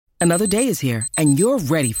Another day is here, and you're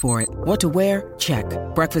ready for it. What to wear? Check.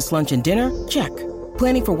 Breakfast, lunch, and dinner? Check.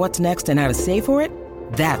 Planning for what's next and how to save for it?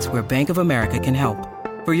 That's where Bank of America can help.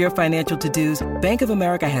 For your financial to-dos, Bank of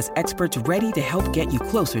America has experts ready to help get you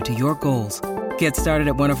closer to your goals. Get started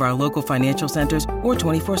at one of our local financial centers or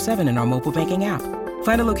 24/7 in our mobile banking app.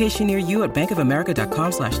 Find a location near you at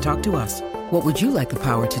bankofamerica.com/talktous. What would you like the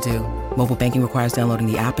power to do? Mobile banking requires downloading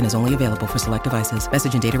the app and is only available for select devices.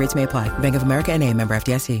 Message and data rates may apply. Bank of America N.A., member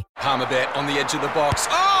FDIC. Palmerbet on the edge of the box.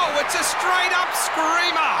 Oh, it's a straight-up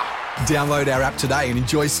screamer! Download our app today and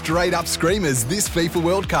enjoy straight-up screamers this FIFA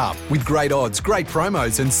World Cup with great odds, great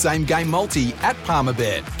promos and same-game multi at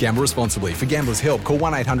Palmerbet. Gamble responsibly. For Gamblers' Help, call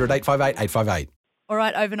 1-800-858-858. All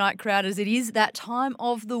right, overnight crowders, it is that time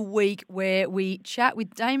of the week where we chat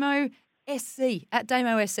with Damo SC, at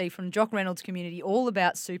Damo SC from Jock Reynolds community, all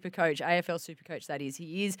about Supercoach, AFL Supercoach that is.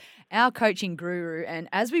 He is our coaching guru. And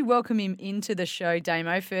as we welcome him into the show,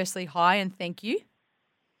 Damo, firstly, hi and thank you.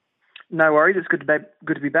 No worries, it's good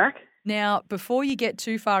to be back. Now, before you get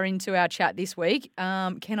too far into our chat this week,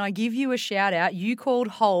 can I give you a shout out? You called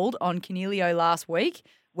hold on Cornelio last week.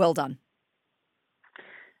 Well done.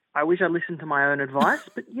 I wish I listened to my own advice,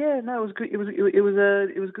 but yeah, no, it was good. It was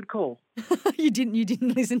a good call. You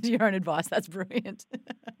didn't listen to your own advice. That's brilliant.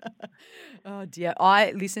 Oh dear,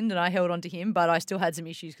 I listened and I held on to him, but I still had some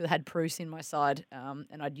issues because I had Bruce in my side,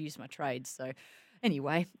 and I'd used my trades. So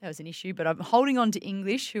anyway, that was an issue. But I'm holding on to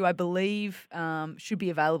English, who I believe should be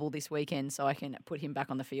available this weekend, so I can put him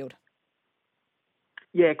back on the field.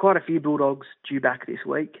 Yeah, quite a few Bulldogs due back this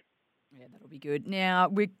week. Yeah, that'll be good. Now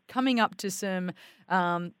we're coming up to some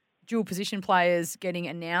dual position players getting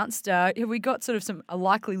announced. Have we got sort of a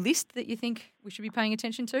likely list that you think we should be paying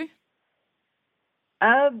attention to?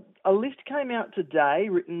 A list came out today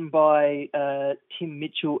written by Tim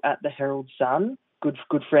Mitchell at the Herald Sun, good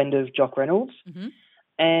friend of Jock Reynolds,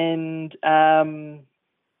 and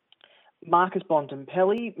Marcus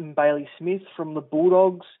Bontempelli and Bailey Smith from the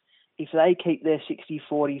Bulldogs. If they keep their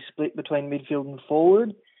 60-40 split between midfield and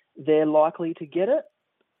forward, they're likely to get it.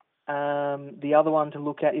 The other one to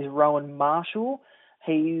look at is Rowan Marshall.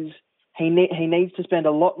 He needs to spend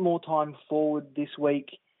a lot more time forward this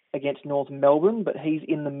week against North Melbourne, but he's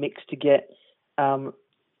in the mix to get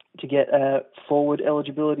forward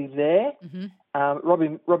eligibility there.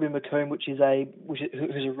 Robbie McComb, who's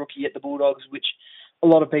a rookie at the Bulldogs, which a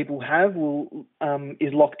lot of people have,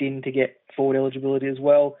 is locked in to get forward eligibility as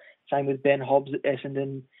well. Same with Ben Hobbs at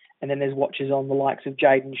Essendon, and then there's watches on the likes of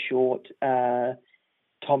Jaden Short,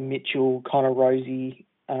 Tom Mitchell, Connor Rosie,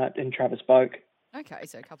 and Travis Boak. Okay,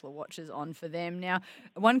 so a couple of watches on for them. Now,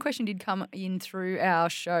 one question did come in through our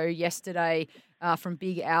show yesterday from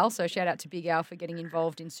Big Al, so shout out to Big Al for getting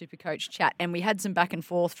involved in Supercoach chat, and we had some back and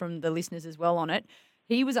forth from the listeners as well on it.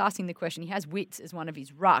 He was asking the question, he has Witts as one of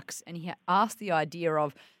his rucks, and he asked the idea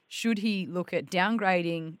of should he look at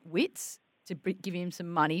downgrading Witts to give him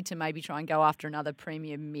some money to maybe try and go after another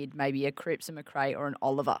premium mid, maybe a Cripps, a McRae or an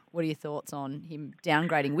Oliver. What are your thoughts on him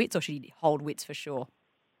downgrading Witts, or should he hold Witts for sure?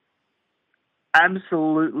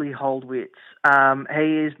 Absolutely hold Witts.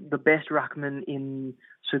 He is the best ruckman in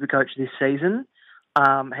Supercoach this season.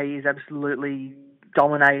 He is absolutely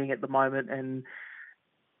dominating at the moment, and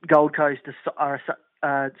Gold Coast are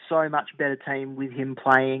so much better team with him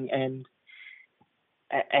playing, and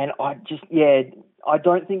I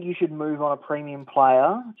don't think you should move on a premium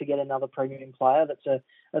player to get another premium player.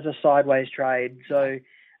 That's a sideways trade. So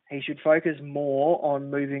he should focus more on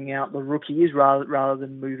moving out the rookies rather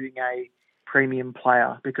than moving a premium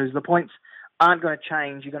player, because the points aren't going to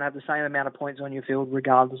change. You're going to have the same amount of points on your field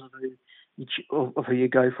regardless of who you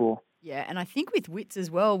go for. Yeah, and I think with Witts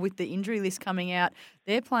as well, with the injury list coming out,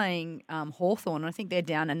 they're playing Hawthorn. I think they're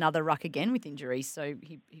down another ruck again with injuries, so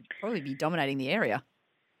he'd probably be dominating the area.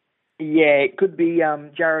 Yeah, it could be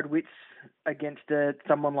Jared Witts against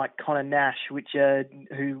someone like Connor Nash,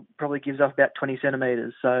 who probably gives off about 20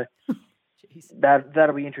 centimetres. So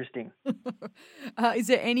that'll be interesting. Is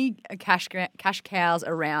there any cash cows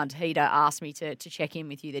around? Heater asked me to check in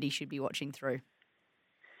with you that he should be watching through.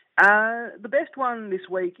 The best one this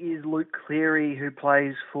week is Luke Cleary, who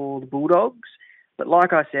plays for the Bulldogs. But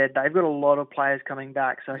like I said, they've got a lot of players coming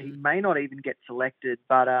back, so he may not even get selected.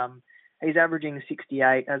 But he's averaging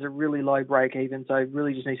 68, has a really low break even, so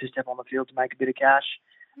really just needs to step on the field to make a bit of cash.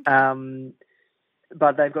 Okay.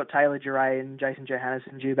 But they've got Taylor Duray and Jason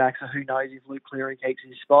Johannesson due back, so who knows if Luke Cleary keeps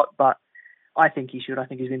his spot. But I think he should. I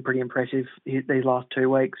think he's been pretty impressive these last 2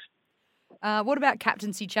 weeks. What about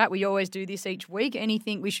captaincy chat? We always do this each week.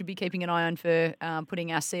 Anything we should be keeping an eye on for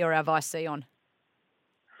putting our C or our vice C on?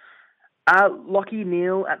 Lachie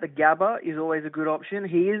Neale at the Gabba is always a good option.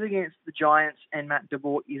 He is against the Giants, and Matt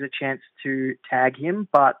DeVort is a chance to tag him,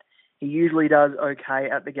 but he usually does okay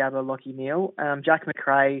at the Gabba, Lachie Neale. Jack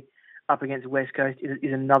McRae up against West Coast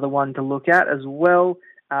is another one to look at as well.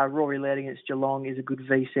 Rory Laird against Geelong is a good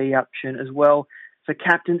VC option as well. For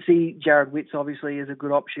captaincy, Jared Witts obviously is a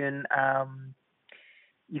good option.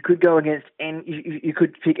 You could go against, and you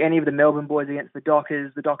could pick any of the Melbourne boys against the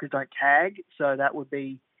Dockers. The Dockers don't tag, so that would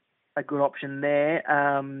be a good option there.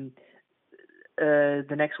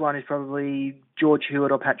 The next one is probably George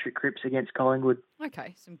Hewitt or Patrick Cripps against Collingwood.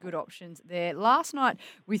 Okay, some good options there. Last night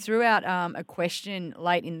we threw out a question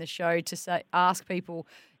late in the show to ask people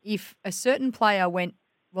if a certain player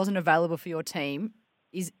wasn't available for your team,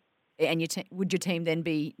 would your team then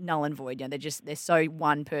be null and void? You know, they're so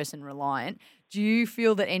one person reliant. Do you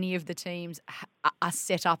feel that any of the teams are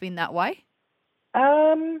set up in that way?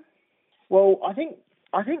 Well, I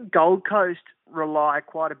think Gold Coast rely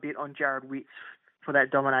quite a bit on Jared Witts for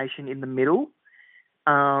that domination in the middle.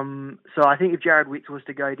 So I think if Jared Witts was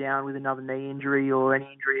to go down with another knee injury or any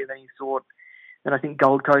injury of any sort, then I think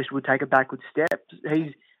Gold Coast would take a backward step.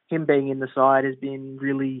 Him being in the side has been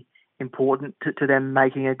really important to them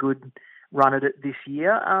making a good run at it this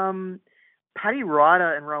year. Paddy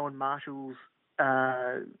Ryder and Rowan Marshall's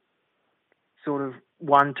sort of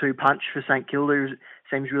 1-2 punch for St Kilda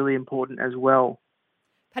seems really important as well.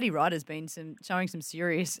 Paddy Ryder's been showing some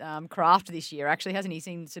serious craft this year, actually, hasn't he?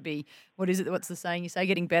 Seems to be, what's the saying you say,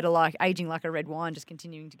 getting better, like aging like a red wine, just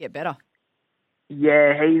continuing to get better.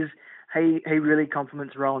 Yeah, he really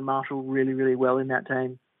complements Rowan Marshall really, really well in that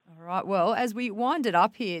team. All right, well, as we wind it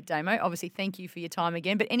up here, Damo, obviously thank you for your time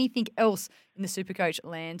again, but anything else in the Supercoach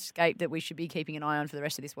landscape that we should be keeping an eye on for the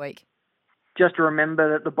rest of this week? Just to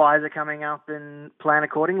remember that the buys are coming up and plan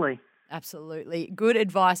accordingly. Absolutely. Good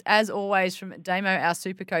advice, as always, from Damo, our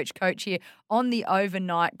Supercoach coach here on the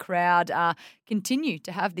Overnight Crowd. Continue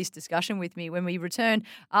to have this discussion with me when we return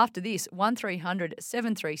after this, 1300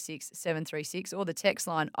 736 736 or the text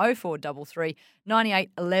line 0433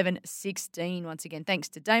 98 11 16. Once again, thanks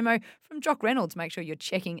to Damo from Jock Reynolds. Make sure you're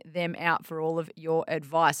checking them out for all of your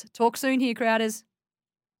advice. Talk soon here, Crowders.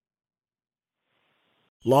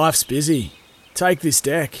 Life's busy. Take this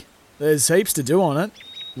deck. There's heaps to do on it.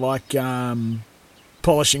 Like,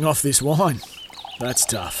 polishing off this wine. That's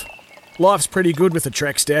tough. Life's pretty good with a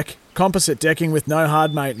Trex deck. Composite decking with no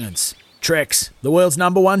hard maintenance. Trex, the world's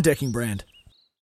 #1 decking brand.